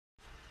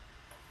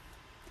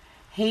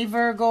Hey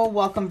Virgo,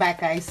 welcome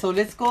back guys. So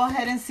let's go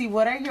ahead and see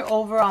what are your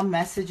overall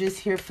messages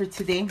here for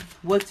today.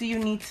 What do you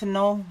need to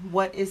know?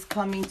 What is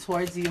coming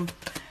towards you?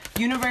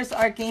 Universe,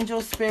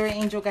 Archangel, Spirit,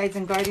 Angel, Guides,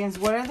 and Guardians.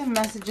 What are the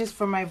messages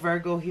for my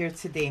Virgo here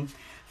today?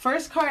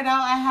 First card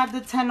out, I have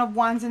the Ten of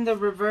Wands in the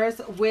reverse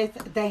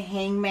with the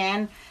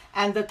Hangman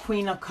and the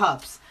Queen of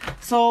Cups.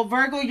 So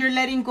Virgo, you're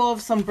letting go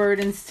of some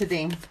burdens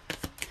today.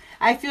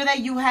 I feel that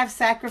you have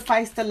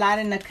sacrificed a lot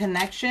in a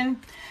connection.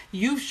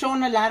 You've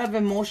shown a lot of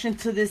emotion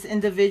to this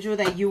individual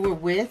that you were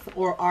with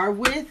or are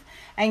with,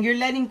 and you're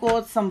letting go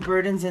of some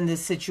burdens in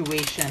this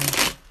situation.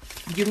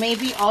 You may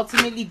be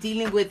ultimately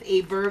dealing with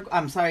a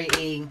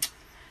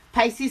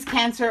Pisces,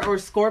 Cancer, or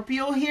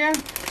Scorpio here,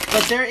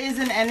 but there is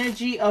an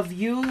energy of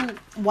you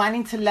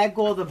wanting to let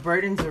go of the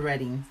burdens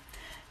already.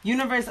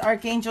 Universe,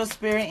 Archangel,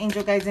 Spirit,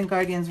 Angel, Guides, and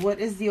Guardians. What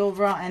is the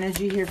overall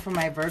energy here for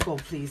my Virgo,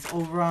 please?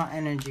 Overall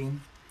energy.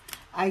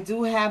 I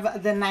do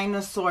have the Nine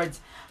of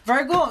Swords.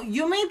 Virgo,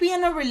 you may be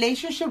in a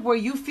relationship where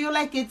you feel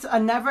like it's a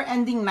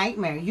never-ending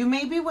nightmare. You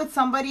may be with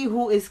somebody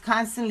who is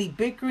constantly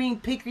bickering,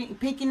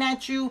 picking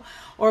at you,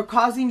 or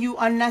causing you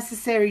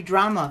unnecessary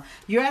drama.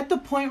 You're at the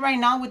point right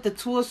now with the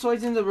Two of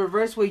Swords in the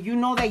reverse where you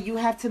know that you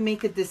have to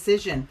make a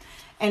decision.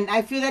 And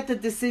I feel that the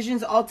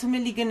decision's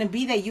ultimately going to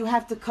be that you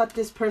have to cut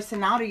this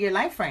person out of your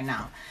life right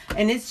now.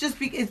 And it's just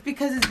it's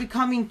because it's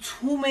becoming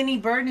too many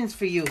burdens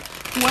for you.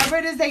 Whoever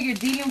it is that you're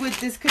dealing with,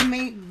 this could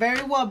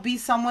very well be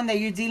someone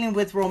that you're dealing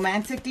with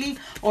romantically,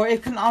 or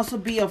it can also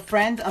be a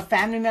friend, a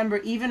family member,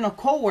 even a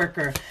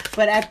co-worker.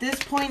 But at this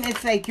point,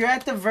 it's like you're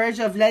at the verge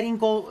of letting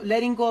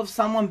go of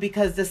someone,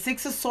 because the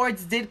Six of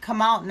Swords did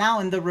come out now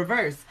in the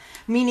reverse.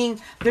 Meaning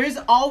there's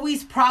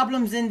always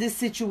problems in this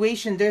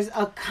situation. There's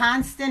a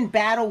constant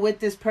battle with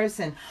this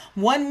person.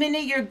 One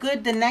minute you're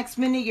good, the next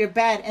minute you're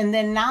bad. And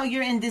then now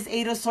you're in this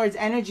Eight of Swords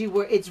energy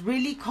where it's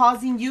really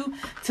causing you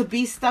to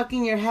be stuck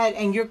in your head,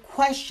 and you're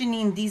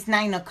questioning these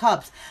Nine of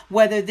Cups,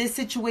 whether this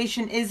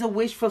situation is a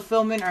wish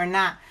fulfillment or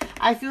not.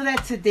 I feel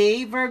that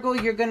today, Virgo,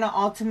 you're going to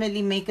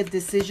ultimately make a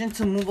decision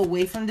to move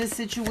away from this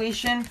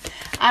situation.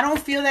 I don't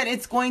feel that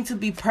it's going to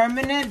be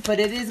permanent, but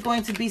it is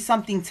going to be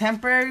something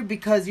temporary,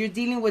 because you're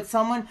dealing with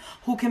someone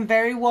who can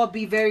very well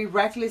be very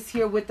reckless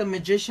here with the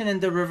Magician in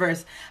the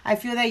reverse. I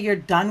feel that you're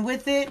done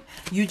with it.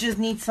 You just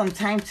need some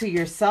time to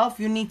yourself.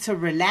 You need to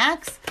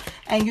relax,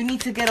 and you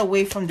need to get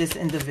away from this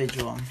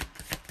individual.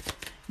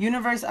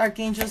 Universe,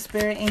 Archangel,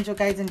 Spirit, Angel,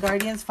 Guides, and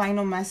Guardians.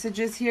 Final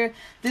messages here.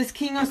 This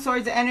King of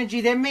Swords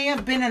energy. There may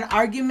have been an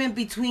argument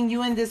between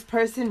you and this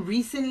person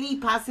recently,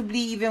 possibly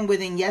even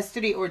within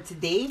yesterday or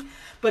today.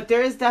 But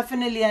there is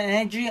definitely an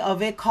energy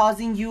of it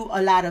causing you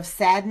a lot of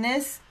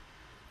sadness,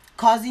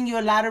 causing you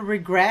a lot of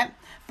regret.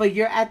 But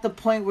you're at the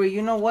point where,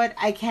 you know what,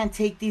 I can't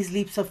take these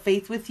leaps of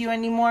faith with you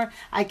anymore.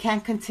 I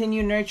can't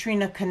continue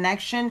nurturing a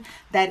connection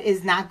that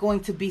is not going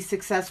to be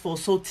successful.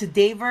 So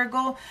today,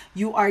 Virgo,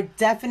 you are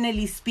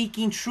definitely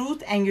speaking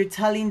truth, and you're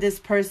telling this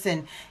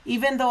person,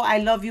 even though I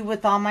love you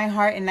with all my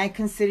heart and I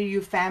consider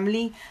you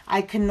family,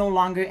 I can no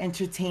longer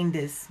entertain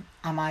this.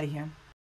 I'm out of here.